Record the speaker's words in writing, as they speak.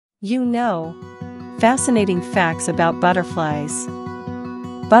You know. Fascinating facts about butterflies.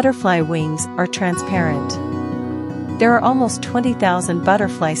 Butterfly wings are transparent. There are almost 20,000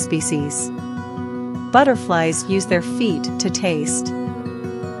 butterfly species. Butterflies use their feet to taste.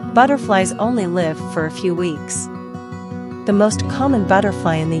 Butterflies only live for a few weeks. The most common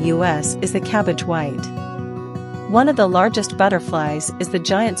butterfly in the US is the cabbage white. One of the largest butterflies is the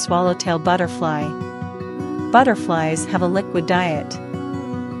giant swallowtail butterfly. Butterflies have a liquid diet.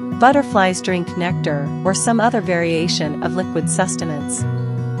 Butterflies drink nectar or some other variation of liquid sustenance.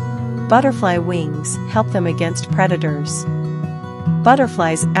 Butterfly wings help them against predators.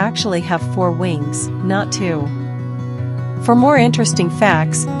 Butterflies actually have 4 wings, not 2. For more interesting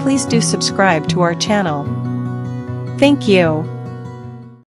facts, please do subscribe to our channel. Thank you.